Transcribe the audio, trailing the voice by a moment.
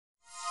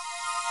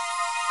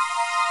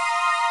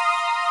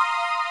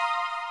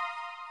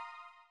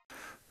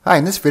Hi,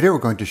 in this video we're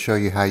going to show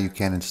you how you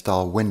can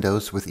install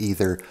Windows with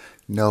either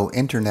no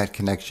internet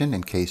connection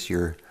in case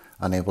you're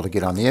unable to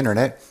get on the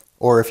internet,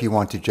 or if you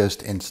want to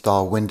just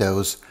install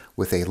Windows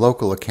with a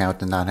local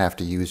account and not have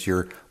to use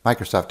your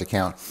Microsoft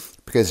account.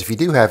 Because if you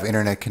do have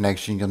internet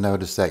connection, you'll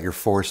notice that you're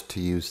forced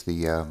to use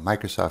the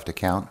Microsoft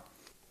account,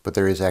 but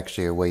there is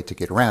actually a way to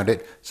get around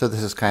it. So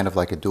this is kind of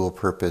like a dual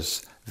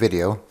purpose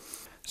video.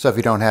 So if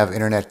you don't have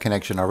internet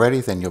connection already,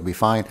 then you'll be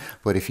fine.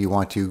 But if you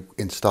want to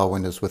install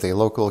Windows with a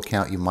local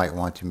account, you might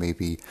want to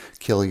maybe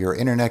kill your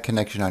internet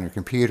connection on your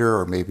computer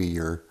or maybe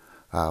your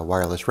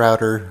wireless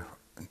router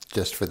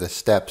just for this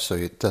step so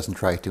it doesn't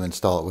try to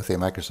install it with a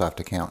Microsoft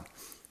account.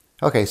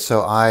 Okay,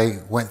 so I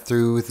went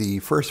through the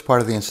first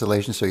part of the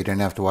installation so you didn't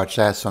have to watch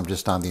that. So I'm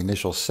just on the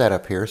initial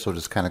setup here. So we'll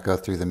just kind of go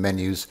through the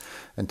menus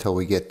until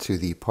we get to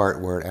the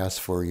part where it asks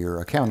for your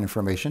account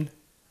information.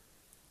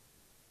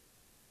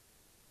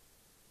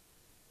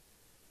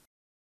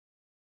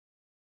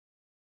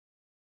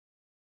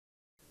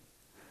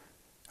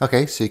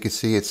 Okay, so you can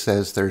see it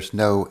says there's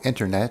no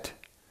internet.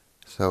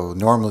 So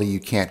normally you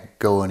can't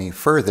go any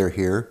further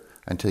here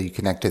until you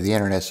connect to the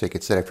internet so you can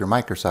set up your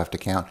Microsoft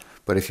account.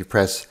 But if you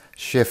press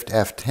Shift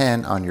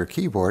F10 on your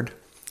keyboard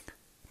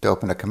to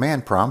open a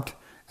command prompt,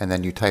 and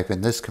then you type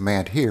in this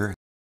command here,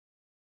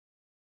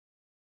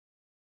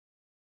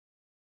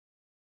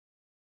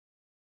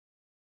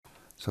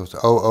 so it's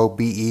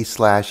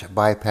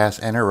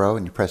oobe/bypassnro,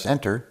 and you press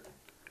enter,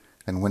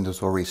 and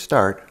Windows will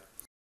restart.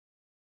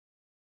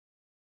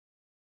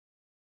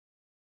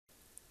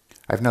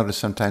 I've noticed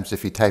sometimes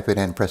if you type it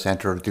in, press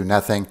enter, it'll do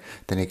nothing,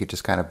 then you could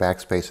just kind of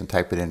backspace and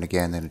type it in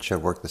again, then it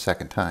should work the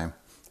second time.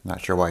 I'm not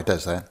sure why it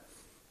does that.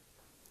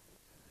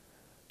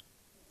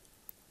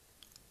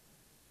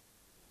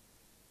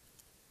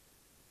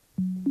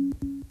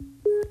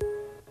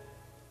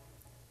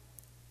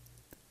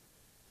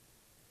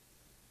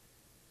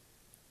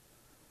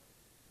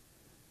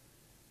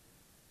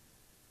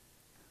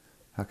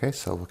 Okay,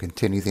 so we'll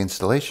continue the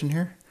installation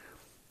here.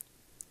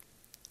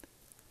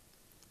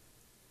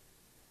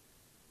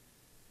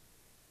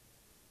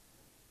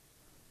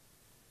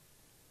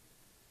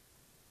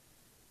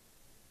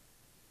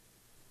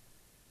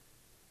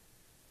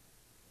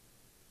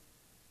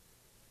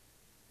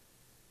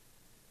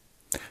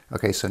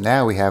 Okay, so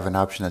now we have an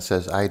option that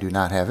says I do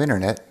not have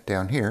internet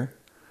down here.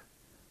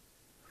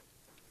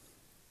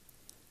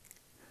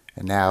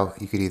 And now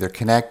you could either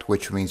connect,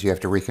 which means you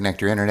have to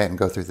reconnect your internet and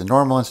go through the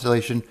normal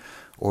installation,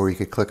 or you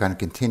could click on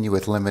continue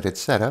with limited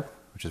setup,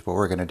 which is what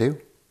we're going to do.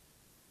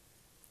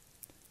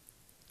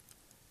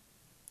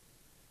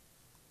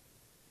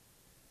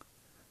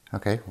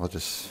 Okay, we'll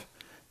just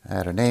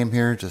add a name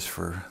here just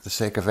for the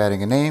sake of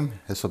adding a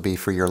name. This will be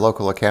for your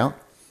local account.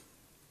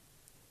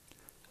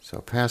 So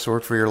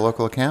password for your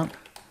local account.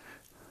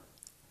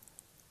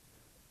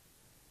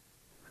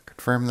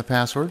 Confirm the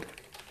password.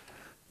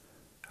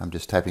 I'm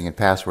just typing in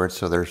password,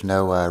 so there's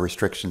no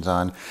restrictions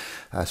on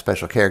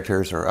special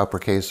characters or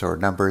uppercase or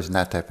numbers and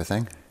that type of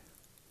thing.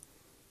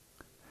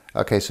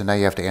 Okay, so now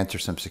you have to answer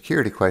some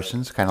security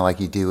questions, kind of like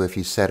you do if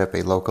you set up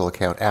a local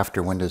account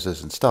after Windows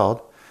is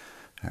installed.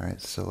 All right,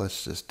 so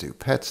let's just do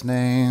pet's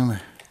name,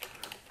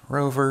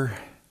 Rover.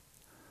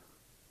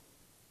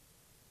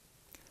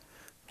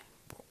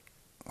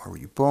 Where were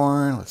you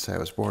born? Let's say I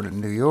was born in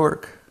New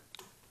York.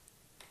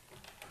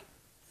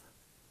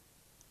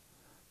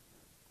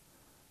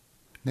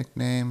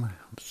 Nickname,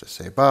 let's just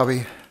say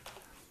Bobby.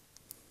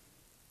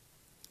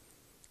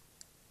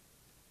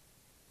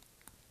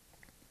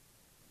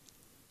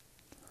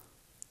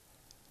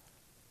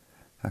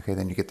 Okay,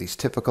 then you get these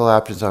typical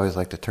options. I always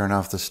like to turn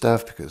off the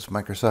stuff because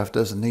Microsoft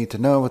doesn't need to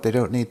know what they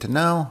don't need to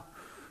know.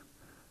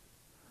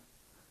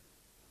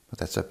 But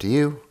that's up to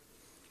you.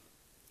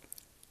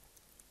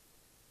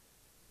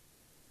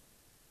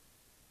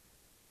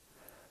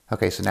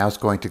 Okay, so now it's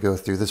going to go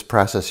through this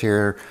process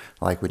here,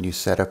 like when you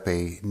set up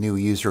a new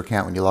user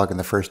account, when you log in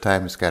the first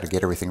time, it's got to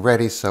get everything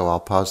ready. So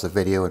I'll pause the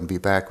video and be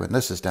back when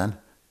this is done.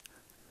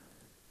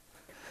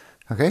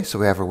 Okay, so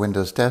we have our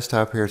Windows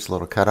desktop here. It's a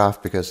little cut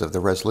off because of the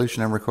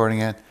resolution I'm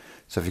recording at.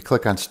 So if you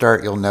click on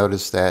start, you'll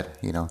notice that,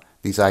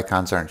 these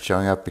icons aren't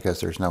showing up because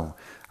there's no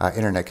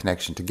internet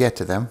connection to get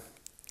to them.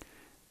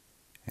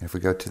 And if we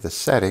go to the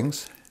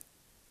settings,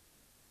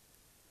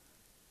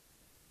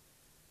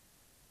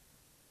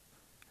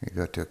 you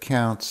go to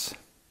accounts.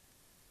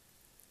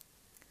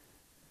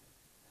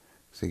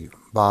 See,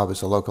 Bob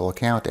is a local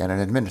account and an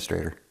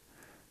administrator.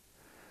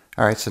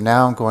 All right, so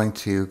now I'm going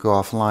to go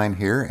offline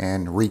here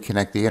and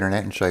reconnect the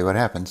internet and show you what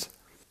happens.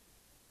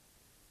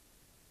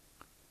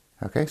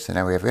 Okay, so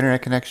now we have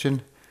internet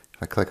connection.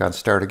 If I click on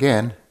start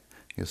again,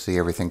 you'll see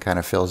everything kind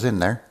of fills in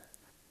there.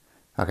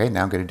 Okay,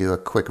 now I'm going to do a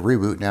quick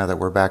reboot now that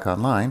we're back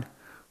online.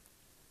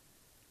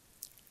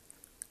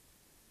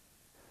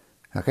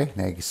 Okay,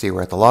 now you can see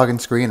we're at the login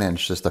screen and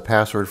it's just the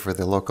password for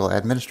the local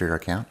administrator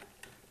account.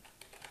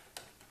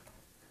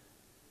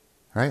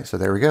 All right, so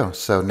there we go.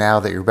 So now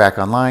that you're back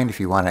online, if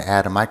you want to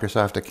add a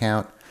Microsoft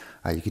account,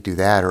 You could do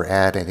that, or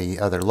add any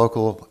other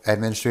local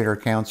administrator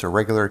accounts or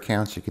regular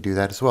accounts. You could do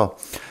that as well.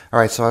 All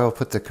right, so I will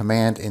put the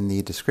command in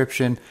the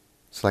description.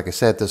 So like I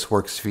said, this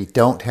works if you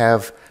don't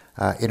have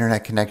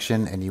internet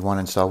connection and you want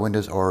to install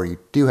Windows, or you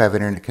do have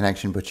internet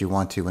connection but you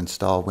want to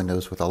install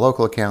Windows with a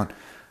local account.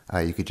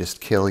 You could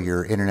just kill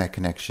your internet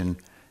connection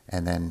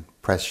and then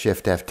press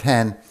Shift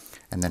F10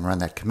 and then run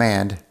that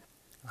command.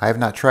 I have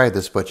not tried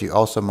this, but you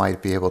also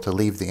might be able to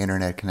leave the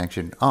internet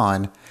connection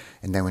on,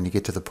 and then when you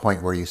get to the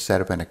point where you set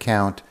up an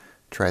account,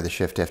 try the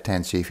Shift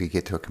F10, see if you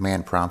get to a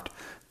command prompt.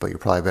 But you're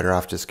probably better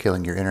off just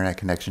killing your internet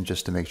connection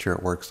just to make sure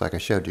it works like I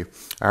showed you.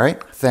 All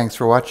right, thanks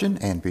for watching,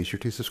 and be sure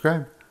to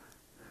subscribe.